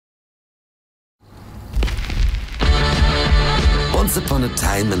Once upon a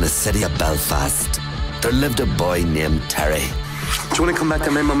time in the city of Belfast, there lived a boy named Terri. Do you want to come back to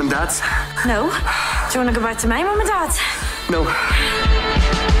my mum and dad's? No. Do you want to go back to my mum and dad's? No.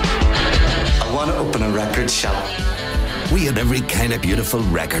 I want to open a record shop. We had every kind of beautiful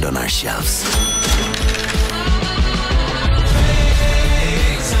record on our shelves.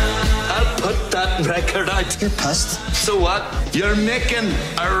 I'll put that record out. You're pissed. So what? You're making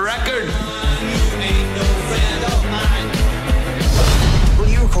a record. Will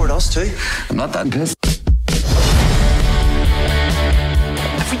you record us too? I'm not that pissed.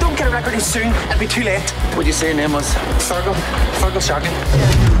 If we don't get a record in soon, it'll be too late. What you say your name was? Fergal. Fergal Shocking.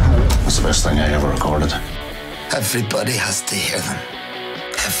 That's the best thing I ever recorded. Everybody has to hear them.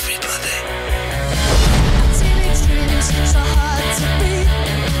 Everybody.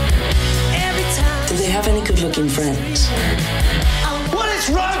 Do they have any good-looking friends? What is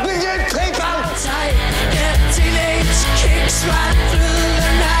wrong with you people?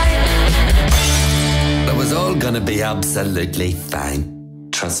 It was all gonna be absolutely fine.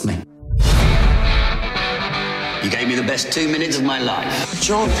 Trust me. You gave me the best 2 minutes of my life.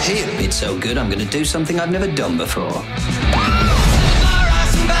 John Payne. It's so good, I'm going to do something I've never done before.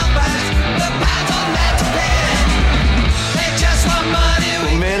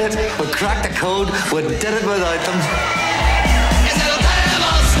 We made it. We cracked the code. We did it without them.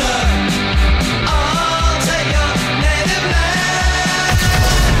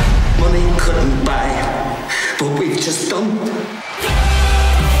 Money couldn't buy what we've just done.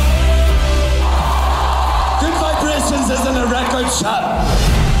 Good Vibrations isn't a record shop.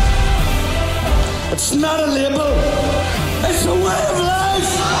 It's not a label.